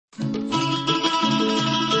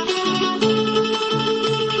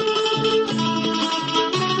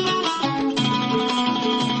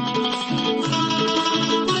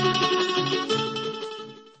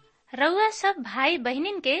भाई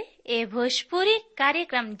बहनिन के ए भोजपुरी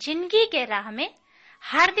कार्यक्रम जिंदगी के राह में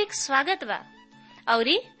हार्दिक स्वागत बा।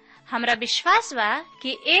 औरी हमरा विश्वास बा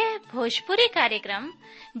कि ए भोजपुरी कार्यक्रम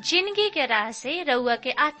जिंदगी के राह से रउआ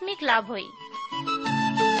के आत्मिक लाभ होई।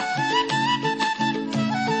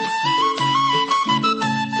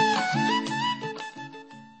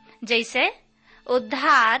 जैसे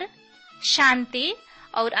उद्धार, शांति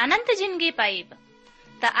और अनंत जिंदगी पाइब।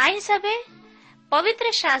 त आई सबे पवित्र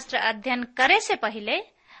शास्त्र अध्ययन करे से पहले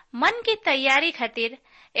मन की तैयारी खातिर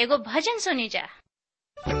एगो भजन सुनी जा।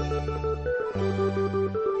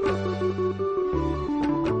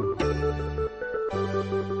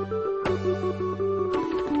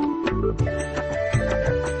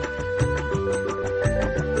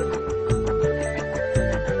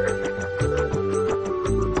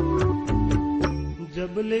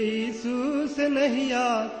 जब ले यीशु से नहिया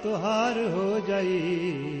तुहार हो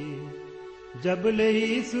जाई, जब ले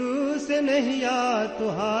यीशु से नहिया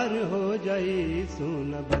तुहार हो जाई।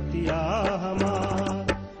 सुन बतिया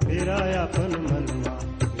हमार तेरा अपन मनवा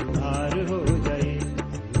उधार हो जाई।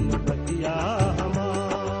 सुन बतिया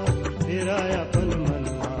हमार तेरा अपन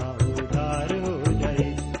मनवा उधार हो जाई।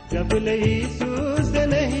 जब ले यीशु से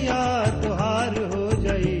नहिया तुहार हो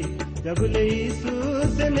जाई, जब ले यीशु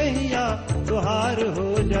से नहिया तुहार हो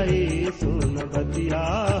जाई। सुन बतिया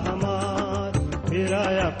हमार तेरा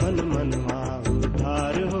अपन मनवा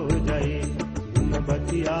उधार हो जाई। सुन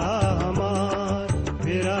बतिया हमार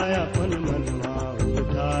तेरा अपन मनवा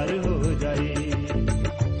उधार हो जाई।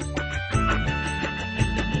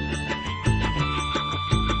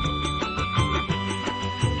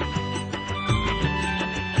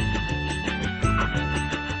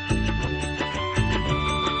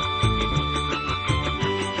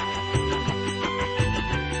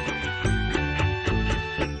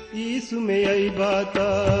 यीशु में आई बात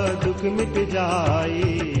दुख मिट जाई,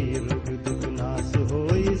 रोग दुख नाश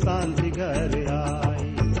होई शांति घर आई।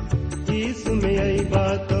 यीशु में आई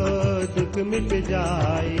बात दुख मिट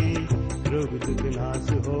जाई, रोग दुख नाश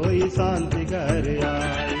होई शांति घर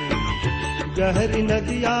आई। गहरी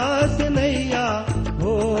नदिया से नैया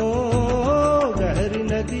हो, गहरी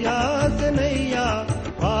नदिया से नैया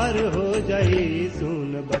पार हो जाई।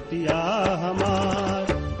 सुन बतिया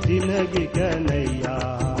हमार जिंदगी कन्हैया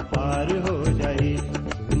पार हो जाई।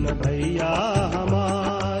 सुन भैया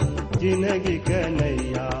हमार जिंदगी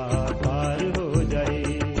कन्हैया पार हो जाई।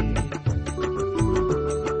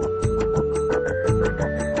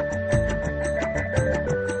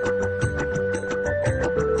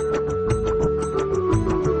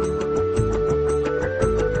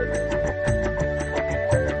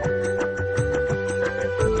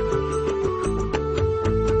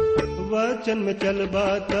 वचन में चलबा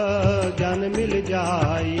त ज्ञान मिल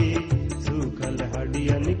जाई, सूखल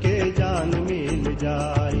हड्डियन के जान मिल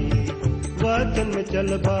जाई। वचन में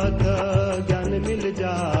चलबा त ज्ञान मिल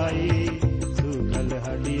जाई, सूखल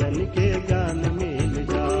हड्डियन के ज्ञान मिल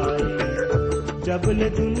जाई। जबले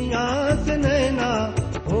दुनिया से नैना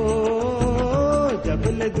हो,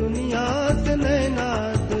 जबले दुनिया से नैना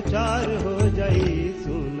तो चार हो जाई।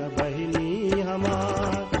 सुन बहिनी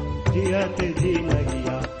हमार जियत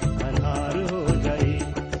जिनगिया अनार हो जाई।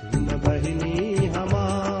 सुन बहिनी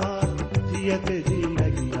हमार जियत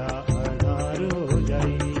जिनगिया अनार हो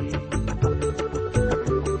जाई।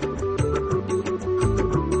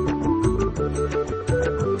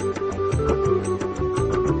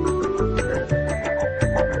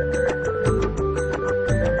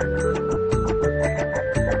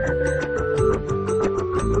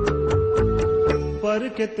 पर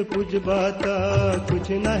के तो कुछ बात कुछ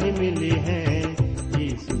नहीं मिली है,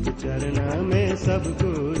 यीशु के चरण में सब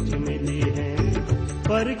कुछ मिली है।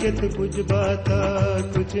 पर के तो कुछ बात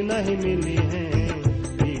कुछ नहीं मिली है,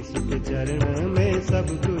 यीशु के चरण में सब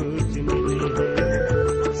कुछ मिली है।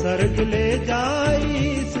 स्वर्ग ले जाई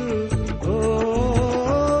यीशु, ओ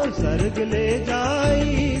स्वर्ग ले जाई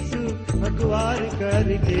यीशु अखबार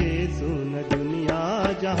करके। सुन दुनिया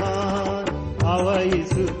जहान आवा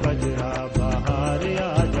यीशु पजरा बाहर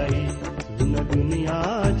आ जाई। सुन दुनिया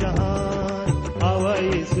जहान आवा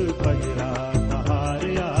यीशु पजरा बाहर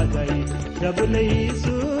आ जाई। जब ले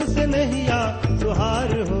यीशु से नहिया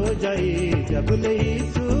तुहार हो जाई, जब ले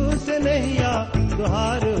यीशु से नहिया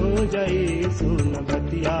तुहार हो जाई। सुन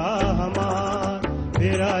बतिया हमार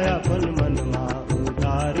तेरा अपन मनवा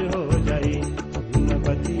उधार हो जाई। सुन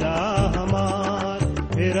बतिया हमार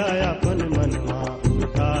तेरा अपन मनवा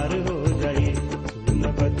उधार हो जाई। सुन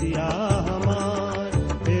बतिया हमार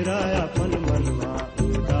तेरा अपन मनवा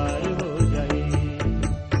उधार हो जाई।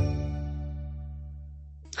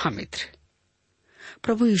 हाँ मित्र,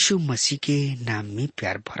 प्रभु यीशु मसीह के नाम में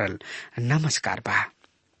प्यार भरल नमस्कार बा।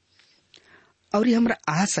 और ये हमरा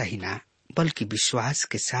आशा ही ना बल्कि विश्वास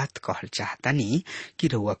के साथ कहल चाहतानी कि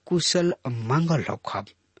रउआ कुशल मंगल होखब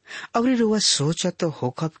और रउआ सोचत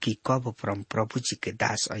होखब कि कब परम प्रभु जी के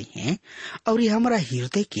दास आई हैं और हमारा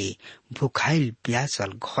हृदय के भुखाइल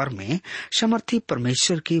प्यासल घर में समर्थी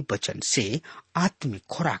परमेश्वर के वचन से आत्मिक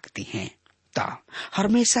खुराक दी हैं। ता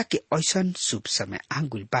हमेशा के ऐसन शुभ समय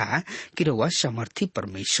आगुल बा कि रउआ समर्थी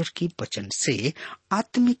परमेश्वर की वचन से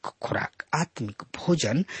आत्मिक खुराक आत्मिक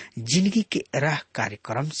भोजन जिंदगी के राह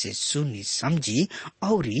कार्यक्रम से सुनी समझी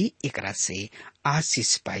और एकरा से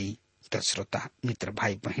आशीष पाई। तो श्रोता मित्र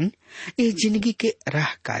भाई बहन, ये जिंदगी के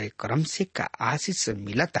राह कार्यक्रम से का आशीष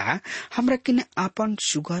मिलता हमरा किने आपन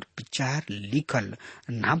सुगर विचार लिखल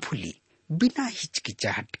ना भूली। बिना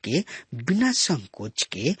हिचकिचाहट के बिना संकोच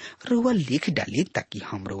के रुआ लिख डाली ताकि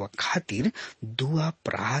हम रुआ खातिर दुआ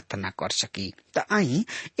प्रार्थना कर सकी। त आई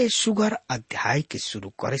ए सुगर अध्याय के शुरू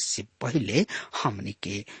करे से पहले हमनी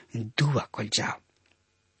के दुआ कल जाओ।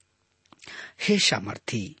 हे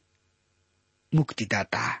सामर्थी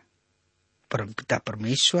मुक्तिदाता परमपिता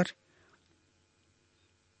परमेश्वर,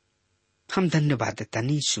 हम धन्यवाद देता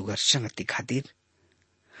नी सुगर संगति खातिर,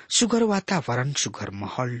 सुगर वातावरण, सुगर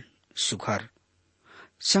माहौल, सुगर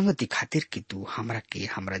संगति खातिर कि तू हमरा के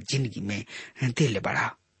हमरा जिंदगी में दिले बड़ा।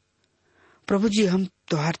 प्रभु जी हम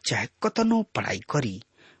तोहार चाहे कतनो पढ़ाई करी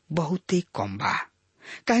बहुते कम बा,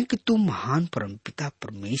 काहे कि तू महान परमपिता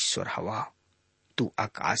परमेश्वर हवा। तू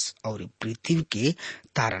आकाश और पृथ्वी के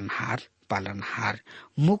तारनहार पालनहार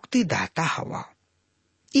मुक्तिदाता हवा।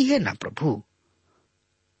 इहे ना प्रभु,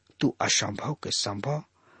 तू असंभव के संभव,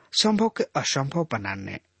 संभव के असंभव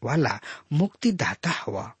बनाने वाला मुक्तिदाता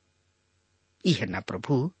हवा। इहे ना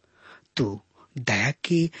प्रभु, तू दया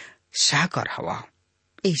के सागर हवा।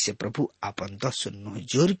 ऐसे प्रभु आपन दस नुह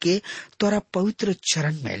जोर के तोरा पवित्र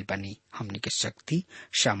चरण में बनी हमनी के शक्ति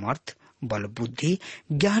सामर्थ बल बुद्धि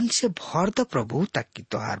ज्ञान से भर द प्रभु, ताकि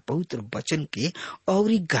तोहार पवित्र वचन के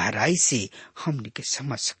और गहराई से हमनी के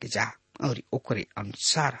समझ सके जा और ओकरे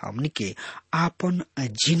अनुसार हमनी के आपन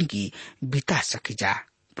जिंदगी बिता सके जा।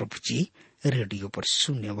 प्रभु जी रेडियो पर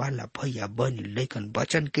सुनने वाला भैया बहनी लेकिन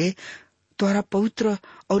वचन के तोहरा पवित्र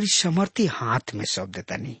और समर्थी हाथ में सौंप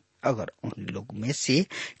देता नहीं। अगर उन लोग में से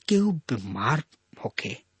केहू बीमार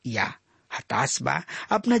होके या हताश बा,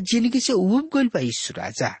 अपना जिंदगी से उब गइल बा यीशु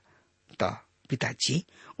राजा, तो पिताजी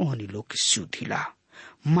उन्हीं लोग के सुधिला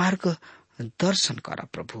मार्ग दर्शन करा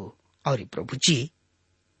प्रभु। और प्रभु जी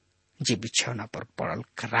जे बिछौना पर पड़ल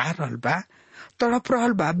करा रहल बा, तड़प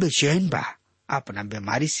रहल बा, बेचैन बा अपना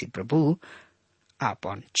बीमारी से, प्रभु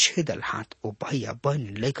आपन छेदल हाथ ओ भैया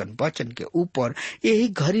बहन लेकिन वचन के ऊपर यही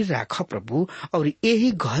घड़ी राख प्रभु, और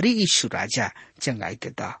यही घड़ी यीशु राजा चंगाई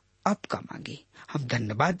देता। अब का मांगी हम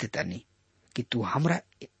धन्यवाद देता नहीं कि तू हमरा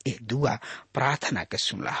ए दुआ प्रार्थना के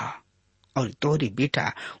सुनला और तोरी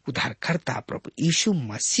बेटा उद्धारकर्ता प्रभु यीशु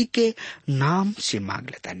मसीह के नाम से मांग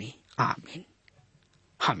लेता नहीं, आमीन।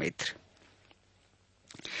 हाँ मित्र,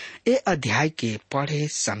 ए अध्याय के पढ़े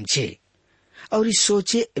समझे और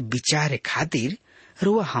सोचे विचारे खातिर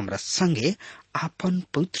रुआ हमरा संगे आपन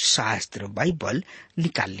पवित्र शास्त्र बाइबल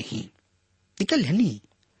निकाल ली।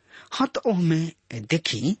 हाँ तो ओहमें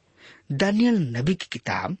देखी दानियल नबी की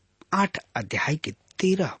किताब 8 अध्याय के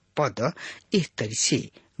 13 पद इस तरह से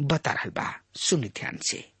बता रहा बा। सुनी ध्यान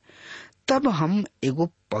से। तब हम एगो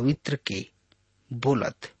पवित्र के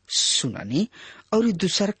बोलत सुननी और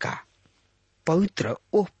दूसर का पवित्र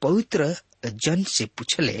ओ पवित्र जन से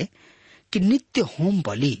पूछले कि नित्य होम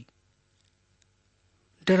बलि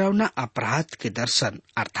डरावना अपराध के दर्शन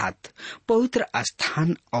अर्थात पवित्र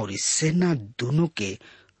स्थान और सेना दोनों के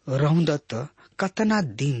रौदत कतना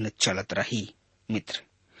दिन चलत रही। मित्र,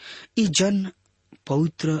 ई जन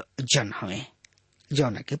पवित्र जन हवे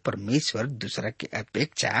जौना के परमेश्वर दूसरा के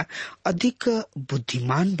अपेक्षा अधिक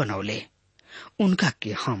बुद्धिमान बनौले। उनका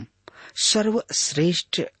के हम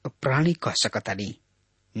सर्वश्रेष्ठ प्राणी कह सकतानी।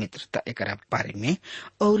 मित्रता एकरा बारे में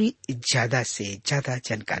और ज्यादा से ज्यादा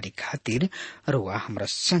जानकारी खातिर रुआ हमरा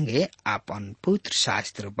संगे आपन पवित्र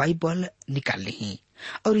शास्त्र बाइबल निकाल ली।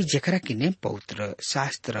 और जेकरा किने पवित्र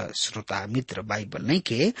शास्त्र श्रोता मित्र बाइबल नहीं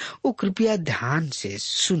के वो कृपया ध्यान से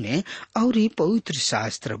सुने और पवित्र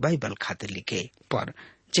शास्त्र बाइबल खातिर लिखे। पर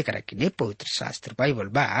जेकरा किने पवित्र शास्त्र बाइबल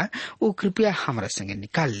बा वो कृपया हमरा संगे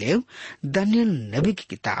निकाल ले दानियल नबी की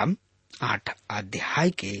किताब 8 अध्याय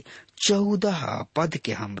के 14 पद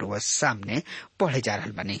के हम रोज सामने पढ़े जा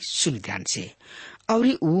रहा बने। सुन ध्यान से। और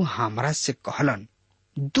ऊ हमरा से कहलन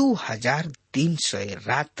 2300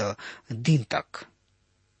 रात दिन तक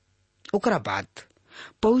ओकरा बाद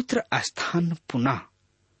पवित्र स्थान पुनः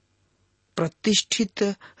प्रतिष्ठित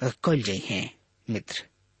कल जाइ हैं। मित्र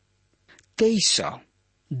 2300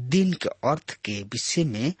 दिन के अर्थ के विषय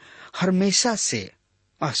में हमेशा से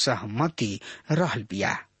असहमति रहल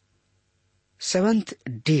बिया। सेवंथ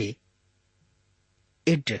डे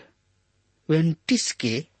एडवेंटिस्ट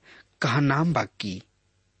के कहनाम बा कि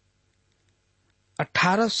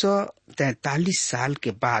 1843 साल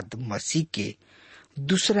के बाद मसीह के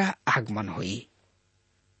दूसरा आगमन हुई।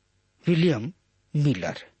 विलियम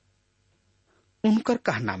मिलर उनकर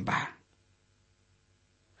कहनाम बा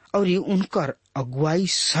और ये उनकर अगुवाई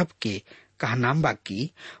सब के कहनाम बा कि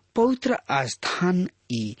पवित्र आस्थान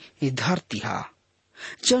ई धरती है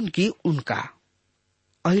जन की उनका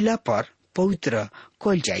अहिला पर पवित्र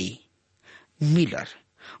कल जाई। मिलर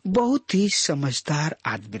बहुत ही समझदार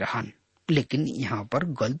आदमी रहन, लेकिन यहाँ पर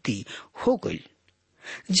गलती हो गई।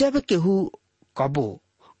 जब केहू कबो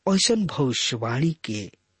ऐसन भविष्यवाणी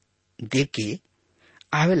के देके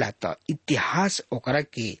आवेला तो इतिहास ओकरा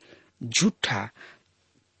के झूठा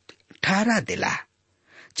ठहरा देला,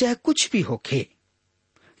 चाहे कुछ भी होखे।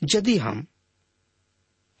 यदि हम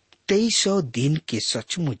 2300 दिन के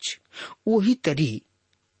सचमुच वही तरी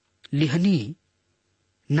लिहनी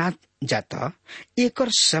ना जाता, एकर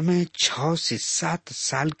समय 6 से 7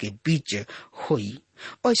 साल के बीच होई।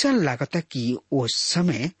 ऐसा लागता कि वो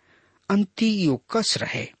समय अंतियोकस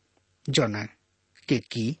रहे, जोना के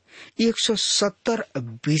कि 170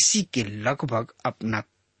 बीसी के लगभग अपना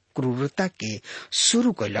क्रूरता के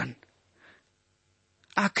शुरू कैलन।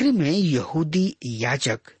 आखिरी में यहूदी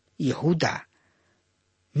याजक यहूदा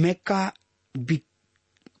मेकाबिमस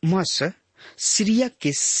सीरिया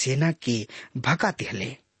के सेना के भगा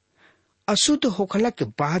दिहले। अशुद्ध होखला के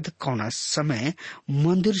बाद कौना समय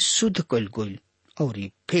मंदिर शुद्ध कइल गइल और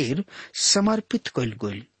फिर समर्पित कइल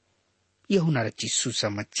गइल। यूहन्ना रचित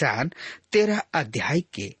सुसमाचार 13 अध्याय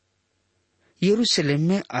के यरूशलेम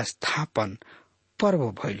में स्थापन पर्व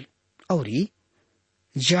भइल और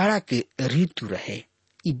जाड़ा के ऋतु रहे।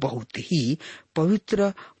 ये बहुत ही पवित्र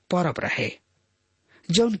पर्व रहे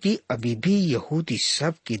जौन की अभी भी यहूदी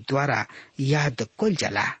सब के द्वारा याद कल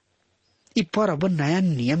जाला। ये पर्व नया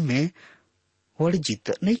नियम में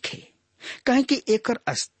वर्जित नहीं थे, काहे कि एकर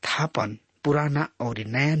स्थापन पुराना और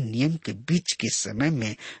नया नियम के बीच के समय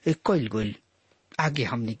में कइल गइल। आगे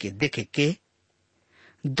हमनी के देखे के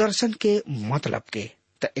दर्शन के मतलब के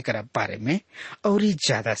त एकरा बारे में और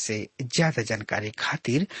ज्यादा से ज्यादा जानकारी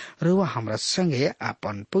खातिर रुआ हमरा संगे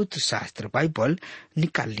अपन पवित्र शास्त्र बाइबल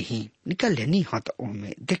निकाल लेनी हो। तो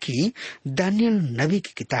उनमें देखी दानियल नबी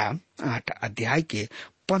की किताब 8 अध्याय के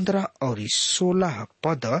 15 और 16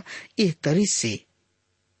 पद एक तरी से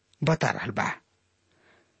बता रहल बा।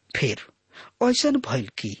 फिर ऐसन भइल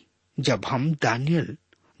कि जब हम दानियल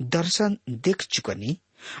दर्शन देख चुकनी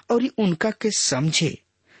और उनका के समझे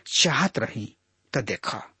चाहत रही, तो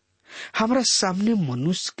देखा हमरा सामने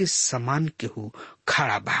मनुष्य के समान केहू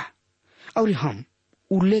खड़ा बा और हम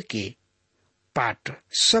उल्ले के पाठ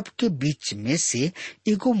सबके बीच में से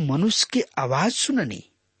एगो मनुष्य के आवाज सुननी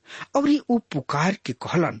और वो पुकार के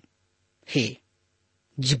कहलन, हे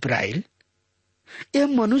जिब्राइल, यह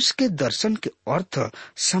मनुष्य के दर्शन के अर्थ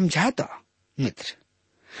समझा द। मित्र,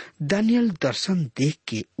 दानियल दर्शन देख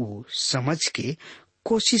के वो समझ के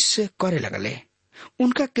कोशिश करे लगले।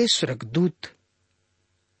 उनका के स्वर्गदूत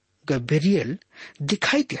गब्रिएल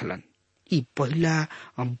दिखाई दिहलन। ई पहला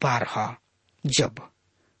बार है जब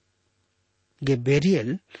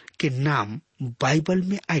गब्रिएल के नाम बाइबल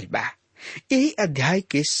में आयल बा। यही अध्याय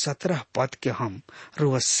के 17 पद के हम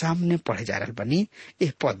रोज सामने पढ़े जा रहल बनी।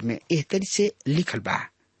 इस पद में एह तरी से लिखल बा,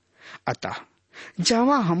 अतः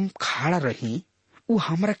जवा हम खड़ा रही उ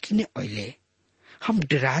हमरा किने अइले। हम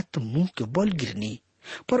डरात मुंह के बल गिरनी,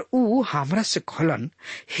 पर उ हमरा से कहलन,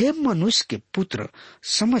 हे मनुष्य के पुत्र,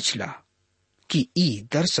 समझ ला कि ई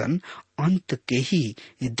दर्शन अंत के ही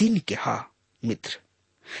दिन के हा। मित्र,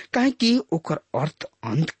 काहे कि ओकर अर्थ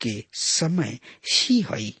अंत के समय ही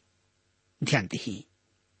हई। ध्यान दही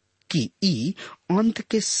कि ई अंत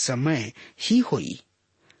के समय ही होई,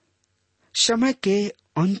 समय के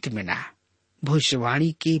अंत में ना,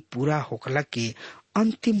 भविष्यवाणी के पूरा होखला के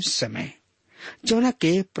अंतिम समय, जौना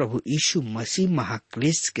के प्रभु यीशु मसीह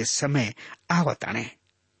महाक्लेश के समय आवताने।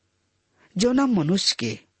 जौना मनुष्य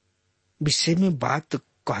के विषय में बात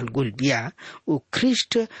कहल गुल बिया वो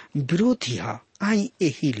ख्रिस्ट विरोधी है। आई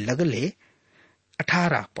यही लगले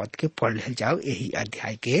 18 पद के पढ़ ले जाओ। यही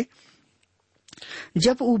अध्याय के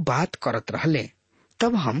जब वो बात करत रहले,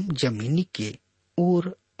 तब हम जमीनी के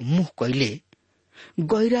ओर मुंह कैले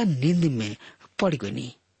गहरा नींद में पड़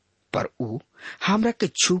गनी, पर ऊ हमरा के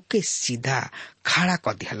छू के सीधा खड़ा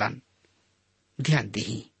कर दिहलन। ध्यान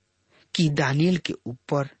दही कि दानियल के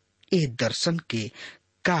ऊपर ए दर्शन के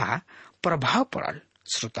का प्रभाव पड़ल।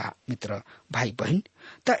 श्रोता मित्र भाई बहन,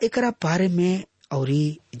 ता एकरा बारे में और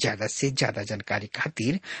ज्यादा से ज्यादा जानकारी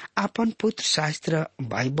खातिर आपन पुत्र शास्त्र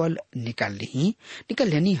बाइबल निकाल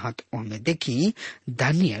लेनी हत। ओमे देखी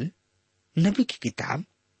दानियल नबी की किताब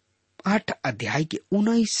 8 अध्याय के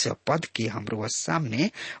 19 पद के हमरो सामने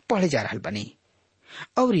पढ़े जा रहा बनी।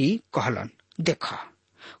 और कहलन, देखा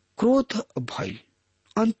क्रोध भइल,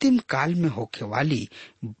 अंतिम काल में होके वाली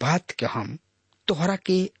बात के हम तोहरा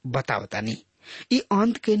के बतावतानी। ये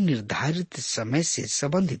अंत के निर्धारित समय से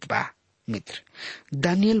संबंधित बा। मित्र,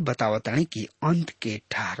 दानियल बतावतानी कि अंत के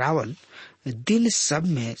ठहरावल दिन सब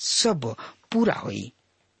में सब पूरा होई।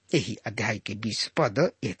 यही अध्याय के 20 पद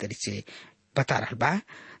एह तरी से बता रहा बा,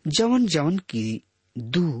 जवन जवन की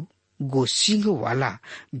 2 गो सिंह वाला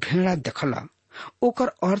भेड़ा देखला, ओकर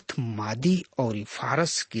अर्थ मादी और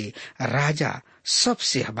फारस के राजा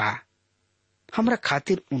सबसे हबा। हमरा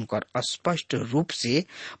खातिर उनकर स्पष्ट रूप से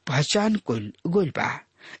पहचान गोल बा।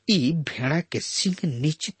 ई भेड़ा के सिंह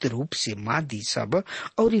निश्चित रूप से मादी सब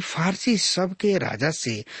और फारसी सब के राजा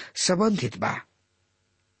से संबंधित बा।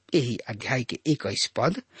 यही अध्याय के 21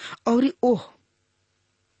 पद, और ओह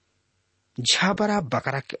झाबरा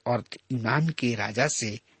बकरा के अर्थ यूनान के राजा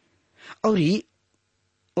से और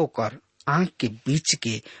ओकर आंख के बीच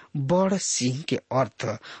के बड़ सिंह के अर्थ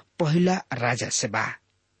पहला राजा से बा।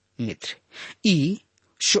 मित्र, ई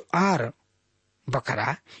शोआर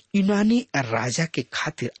बकरा यूनानी राजा के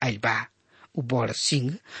खातिर आयल बा। उ बड़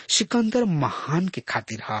सिंह सिकंदर महान के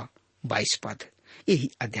खातिर ह। 22 पद यही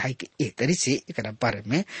अध्याय के एक तरी से एकरा बारे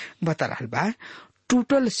में बता रहा बा।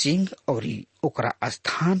 टूटल सिंह और ओकरा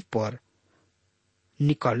स्थान पर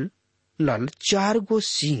निकल लल 4 गो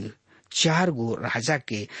सिंह 4 गो राजा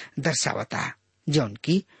के दर्शावता, जौन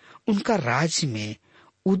की उनका राज्य में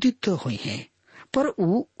उदित हुई हैं, पर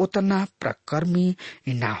उ उतना प्रकर्मी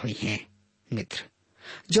ना हुई हैं। मित्र,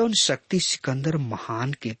 जौन शक्ति सिकंदर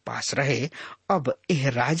महान के पास रहे, अब यह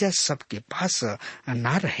राजा सबके पास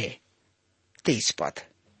ना रहे। 23 पद,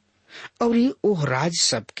 और ओह राज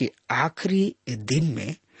सबके आखिरी दिन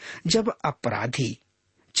में जब अपराधी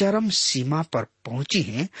चरम सीमा पर पहुंची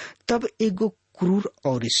हैं, तब एगो क्रूर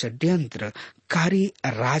और षड्यंत्रकारी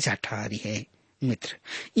राजा ठहरी है। मित्र,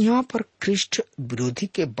 यहाँ पर ख्रिस्ट विरोधी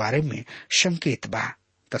के बारे में संकेत बा।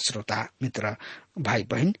 त श्रोता मित्र भाई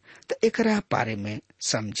बहन, त एकरा बारे में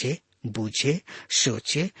समझे, बूझे,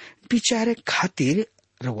 सोचे, विचारे खातिर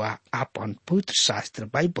रुआ आपन पवित्र शास्त्र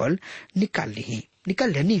बाइबल निकाल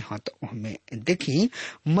लेनी हो। तो हमें देखी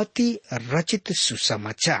मती रचित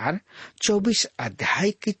सुसमाचार 24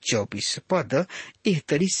 अध्याय के 24 पद इस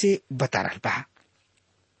तरी से बता रहा बा।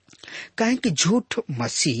 काहे कि झूठ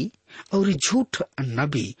मसीह और झूठ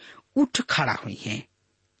नबी उठ खड़ा हुई हैं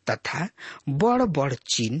तथा बड़ बड़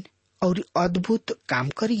चिन्ह और अद्भुत काम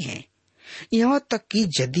करी हैं, यहाँ तक कि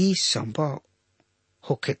यदि संभव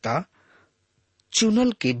होखे त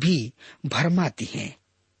चुनल के भी भरमाती हैं।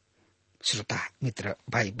 श्रोता मित्र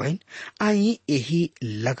भाई बहन, आई यही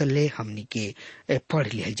लगले हमनी के पढ़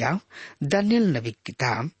लिया जाओ। दानियल नबी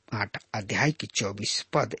किताब 8 अध्याय के 24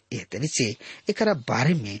 पद एह तरी से एकरा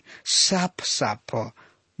बारे में साफ साफ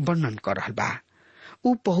वर्णन कर रहल बा।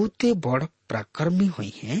 उ बहुते बड़ पराक्रमी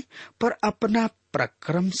हुई हैं, पर अपना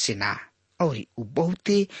पराक्रम से ना, और उ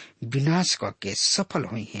बहुते विनाश करके सफल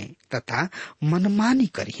हुई हैं तथा मनमानी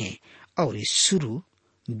करी हैं, और शुरू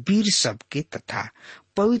वीर सबके तथा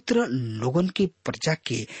पवित्र लोगन के प्रजा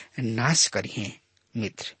के नाश करी हैं।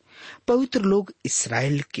 मित्र, पवित्र लोग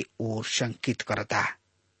इसराइल के ओर संकेत करता।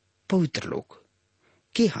 पवित्र लोग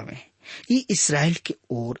के हमें ये इसराइल के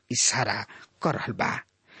ओर इशारा कर रहल बा।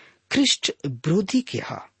 ख्रिस्ट विरोधी के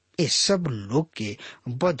ह ये सब लोग के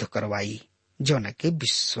बध करवाई, जौन के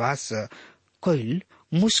विश्वास कईल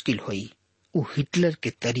मुश्किल होई। उ हिटलर के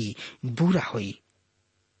तरी बुरा होई।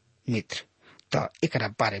 मित्र, तो एकरा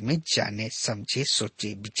बारे में जाने समझे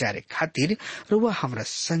सोचे विचारे खातिर रुआ हमरा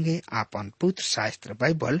संगे आपन पुत्र शास्त्र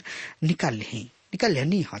बाइबल निकाल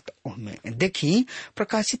लेनी हत। ओमे देखी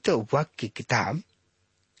प्रकाशित वाक्य की किताब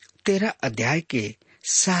 13 अध्याय के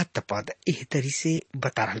 7 पद एह तरी से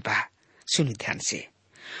बता रहल बा। सुनी ध्यान से,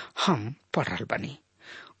 हम पढ़ रहल बानी।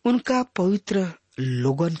 उनका पवित्र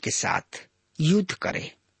लोगन के साथ युद्ध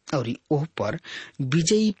करे और ओह पर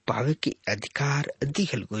विजयी पावे के अधिकार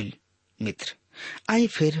दिहल गइल। मित्र, आई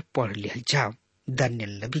फिर पढ़ लिया जाओ।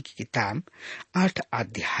 दानियल नबी की किताब 8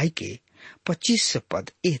 अध्याय के 25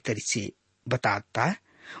 पद एह तरी से बताता,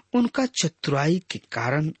 उनका चतुराई के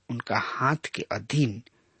कारण उनका हाथ के अधीन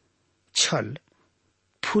छल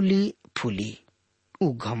फूली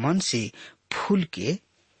उ घमन से फूल के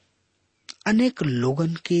अनेक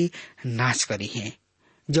लोगन के नाश करी हैं,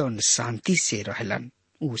 जौन शांति से रहलन।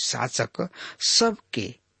 उ शासक सब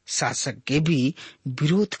के शासक के भी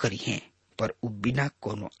विरोध करी हैं, पर उ बिना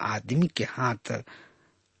कोनो आदमी के हाथ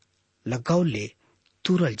लगौले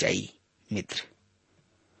तुरल जाई। मित्र,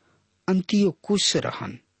 अंतियोकुस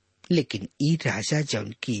रहन, लेकिन ई राजा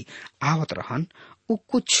जौन की आवत रहन उ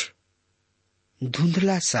कुछ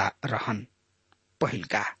धुंधला सा रहन।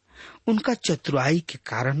 पहिलका उनका चतुराई के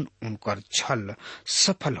कारण उनकर छल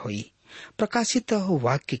सफल हुई। प्रकाशित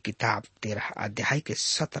वाक्य किताब 13 अध्याय के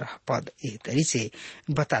 17 पद एह तरी से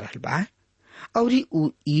बता रहल बा, और उ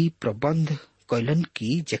ई प्रबंध कैलन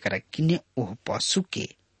की जेकरा किने ओह पशु के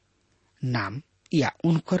नाम या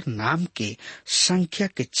उनकर नाम के संख्या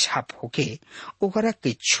के छाप होके ओकरा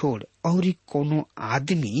के छोड़ और कोनो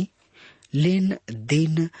आदमी लेन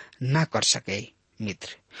देन ना कर सके।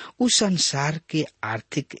 मित्र, उ संसार के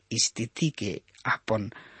आर्थिक स्थिति के अपन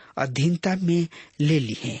अधीनता में ले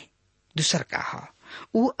ली है। दूसर कहा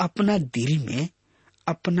उ अपना दिल में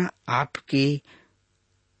अपना आप के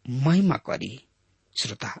महिमा करी।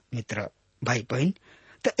 श्रोता मित्र भाई बहन,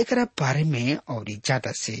 तो एकरा बारे में और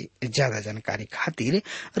ज्यादा से ज्यादा जानकारी खातिर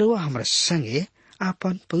रुआ हमरा संगे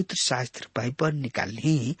आपन पवित्र शास्त्र बाइबल निकाल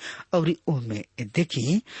ली और ओमे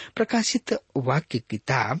देखी प्रकाशित वाक्य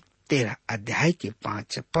किताब 13 अध्याय के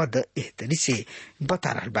 5 पद एह तरी से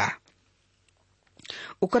बता रहल बा।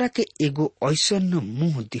 ओकरा के एगो ऐसन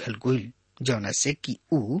मुंह दिहल गइल जौना से कि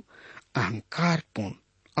उ अहंकार पूर्ण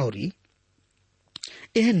और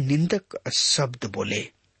यह निंदक शब्द बोले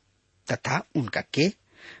तथा उनका के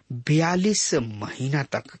 42 महीना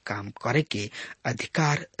तक काम करे के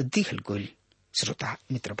अधिकार दिहल गइल। श्रोता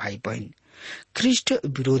मित्र भाई बहन, ख्रिस्ट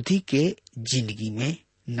विरोधी के जिंदगी में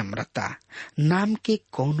नम्रता नाम के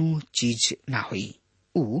कोनो चीज ना हुई।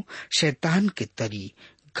 उ शैतान के तरी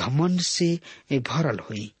घमंड से भरल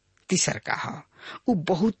हुई। तीसर कहा उ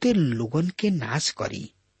बहुते लोगन के नाश करी।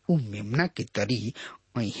 उ मेमना के तरी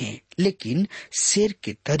आई है, लेकिन शेर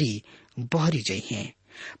के तरी बहरी जई है।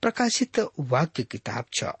 प्रकाशित वाक्य किताब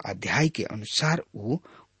 6 अध्याय के अनुसार उ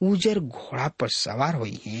उजर घोड़ा पर सवार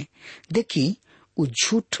हुई है। देखी उ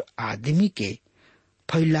झूठ आदमी के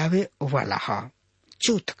फैलावे वाला हा।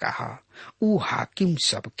 चौथ कहा उ हाकिम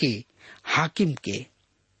सबके हाकिम के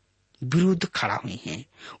विरुद्ध खड़ा हुई हैं।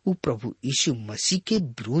 उ प्रभु यीशु मसीह के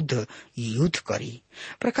विरुद्ध युद्ध करी।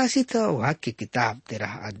 प्रकाशित वाक्य किताब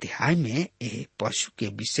 13 अध्याय में यह पशु के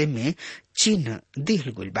विषय में चिन्ह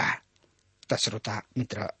दिहल गइल बा। श्रोता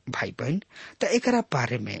मित्र भाई बहन, त एकरा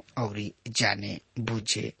बारे में और जाने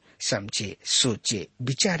बुझे समझे सोचे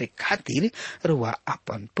विचारे खातिर रुआ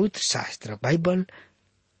अपन पवित्र शास्त्र बाइबल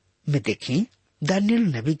में देखी दानियल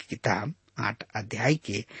नबी की किताब 8 अध्याय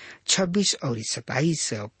के 26 और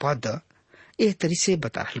 27 पद एह तरी से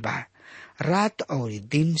बता रहल बा। रात और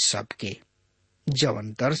दिन सबके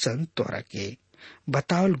जवन दर्शन तोरा के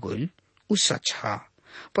बतावल गइल उ सच है,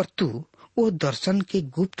 पर तू वो दर्शन के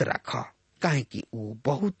गुप्त रख, काहे कि वो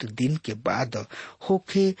बहुत दिन के बाद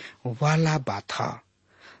होखे वाला बात है।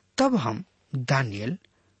 तब हम दानियल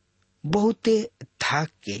बहुते थाक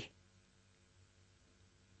के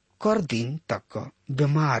कर दिन तक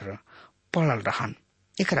बीमार पड़ल रहन।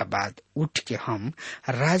 एकरा बाद उठ के हम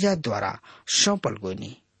राजा द्वारा सौंपल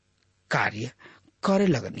गोनी कार्य करे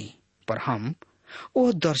लगनी, पर हम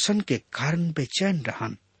ओ दर्शन के कारण बेचैन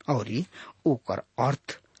रहन और ओकर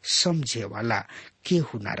अर्थ समझे वाला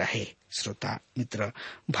केहू न रहे। श्रोता मित्र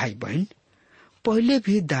भाई बहन, पहले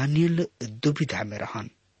भी दानियल दुविधा में रहन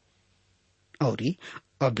और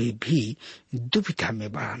अभी भी दुविधा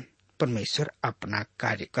में बहन। परमेश्वर अपना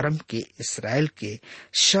कार्यक्रम के इस्राएल के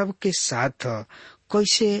सब के साथ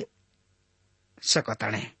कैसे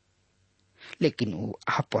सकताने, लेकिन वो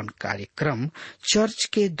अपन कार्यक्रम चर्च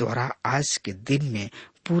के द्वारा आज के दिन में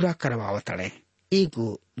पूरा करवावताड़े।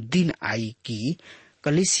 एगो दिन आई कि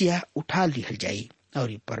कलिसिया उठा लिहल जाई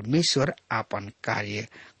और परमेश्वर अपन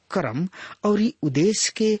कार्यक्रम और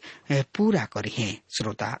उद्देश्य के पूरा करी है।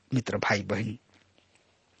 श्रोता मित्र भाई बहन,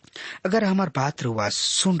 अगर हमार बात रुआ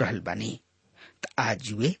सुन रहल बानी तो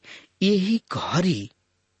आज वे यही घड़ी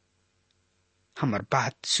हमार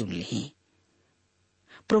बात सुन ली।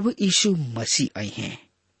 प्रभु यीशु मसीह आई हैं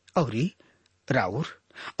और राउर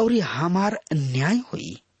और हमार न्याय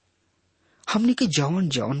हुई। हमने के जौन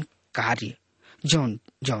जौन कार्य जौन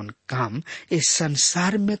जौन काम इस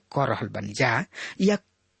संसार में कर रहल बनी जा या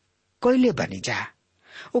कैले बनी जा,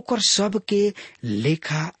 ओकर सब के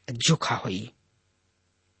लेखा जोखा हुई।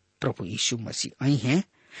 प्रभु यीशु मसीह आई हैं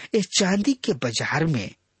इस चांदी के बाजार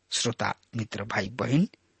में। श्रोता मित्र भाई बहन,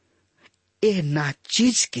 यह ना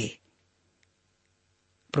चीज के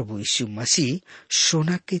प्रभु यीशु मसीह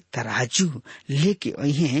सोना के तराजू लेके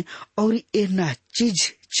आई हैं और ये ना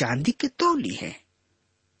चीज चांदी के तौली है।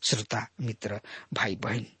 श्रोता मित्र भाई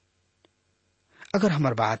बहन, अगर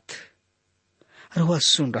हमार बात रुआ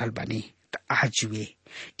सुन रहल बानी आज वे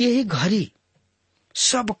यही घड़ी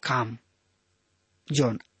सब काम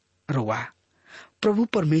जौन रुआ प्रभु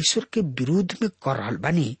परमेश्वर के विरोध में कर रहल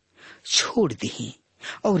बानी छोड़ दी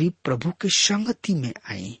और प्रभु के संगति में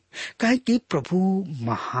आई, काहे कि प्रभु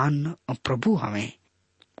महान प्रभु हमें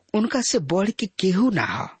उनका से बढ़ के केहू ना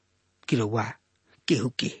हो कि रुआ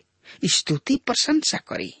केहू के स्तुति प्रशंसा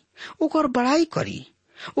करी, ओकर बड़ाई करी,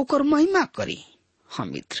 ओकर महिमा करी। हम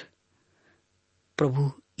मित्र,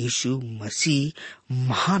 प्रभु यीशु मसीह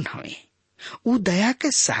महान हवे, उ दया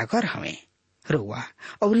के सागर हवे रुआ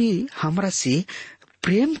और हमरा से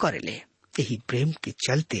प्रेम करेले। यही प्रेम के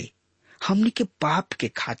चलते हमनी के पाप के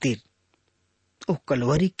खातिर ओ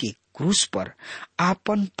कलवरी के क्रूस पर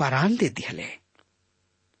आपन प्राण दे दिले।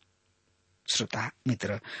 श्रोता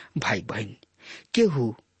मित्र भाई बहन,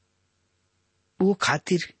 केहू वो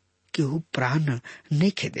खातिर केहू प्राण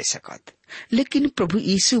नहीं दे सकत, लेकिन प्रभु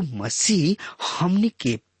यीशु मसीह हमनी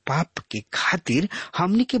के पाप के खातिर,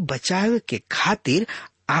 हमनी के बचाव के खातिर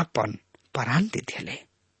आपन प्राण दे दिले।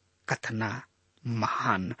 कतना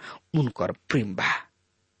महान उनकर प्रेम बा।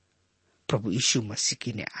 प्रभु यीशु मसीह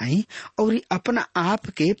की ने आई और अपना आप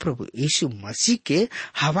के प्रभु यीशु मसीह के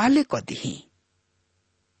हवाले कर दी।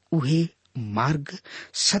 उहे मार्ग,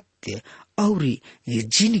 सत्य और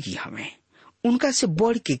जिंदगी हमें उनका से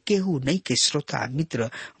बढ़ के केहू नहीं के। श्रोता मित्र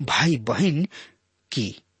भाई बहन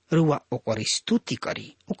की रुआ ओकर स्तुति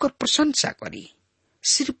करी, ओकर प्रशंसा करी।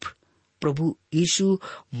 सिर्फ प्रभु यीशु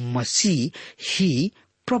मसीह ही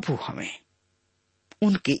प्रभु हमें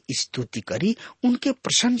उनके स्तुति करी, उनके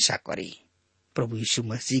प्रशंसा करी। प्रभु यीशु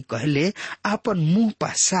मसीह कहले आपन मुंह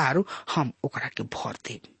पसार हम ओकरा के भर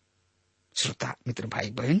देब। श्रोता मित्र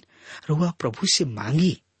भाई बहन, रुआ प्रभु से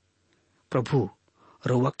मांगी, प्रभु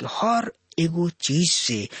रुआ के हर एगो चीज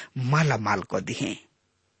से माला माल कर दिए।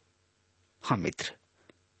 हम मित्र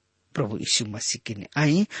प्रभु यीशु मसीह के ने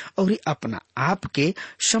आई और अपना आप के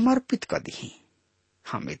समर्पित कर दी।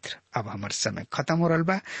 हम मित्र अब हमार समय खत्म हो रहा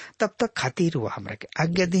बा, तब तक खातिर हुआ हमरा के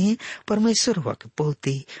आज्ञा दी। परमेश्वर हुआ के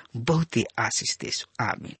बहुत ही आशीष देस।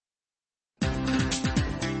 आमीन।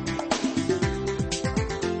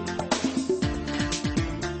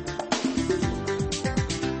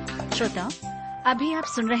 श्रोताओ, अभी आप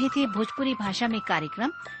सुन रहे थे भोजपुरी भाषा में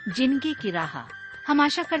कार्यक्रम जिंदगी की राह। हम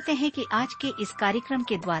आशा करते हैं कि आज के इस कार्यक्रम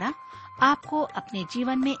के द्वारा आपको अपने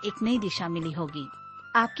जीवन में एक नई दिशा मिली होगी।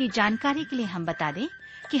 आपकी जानकारी के लिए हम बता दें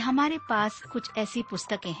कि हमारे पास कुछ ऐसी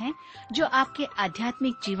पुस्तकें हैं जो आपके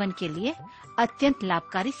आध्यात्मिक जीवन के लिए अत्यंत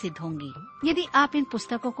लाभकारी सिद्ध होंगी। यदि आप इन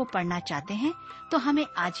पुस्तकों को पढ़ना चाहते हैं तो हमें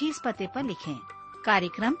आज ही इस पते पर लिखें।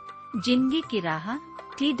 कार्यक्रम जिंदगी की राह,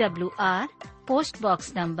 TWR, पोस्ट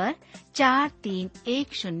बॉक्स नंबर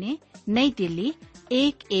 4310, नई दिल्ली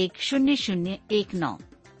 110019।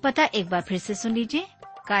 पता एक बार फिर से सुन लीजिए।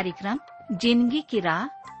 कार्यक्रम जिंदगी की राह,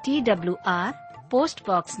 TWR, post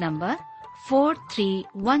box number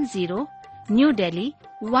 4310, new Delhi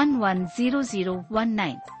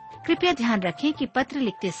 110019। कृपया ध्यान रखें कि पत्र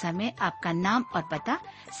लिखते समय आपका नाम और पता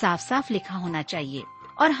साफ साफ लिखा होना चाहिए।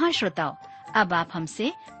 और हाँ श्रोताओ, अब आप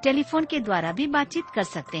हमसे टेलीफोन के द्वारा भी बातचीत कर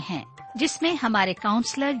सकते हैं, जिसमें हमारे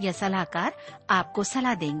काउंसलर या सलाहकार आपको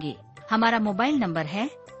सलाह देंगे। हमारा मोबाइल नंबर है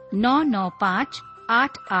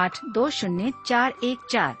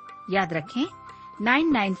 9958820414। याद रखें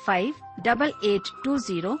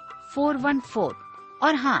 9958820414।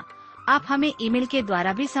 और हाँ, आप हमें ईमेल के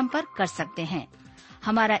द्वारा भी संपर्क कर सकते हैं।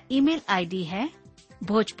 हमारा ईमेल आईडी है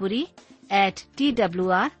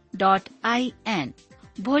bhojpuri@twr.in,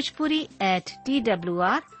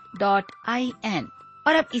 bhojpuri@twr.in।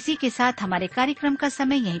 और अब इसी के साथ हमारे कार्यक्रम का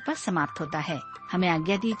समय यहीं पर समाप्त होता है। हमें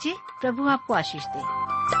आज्ञा दीजिए। प्रभु आपको आशीष दे।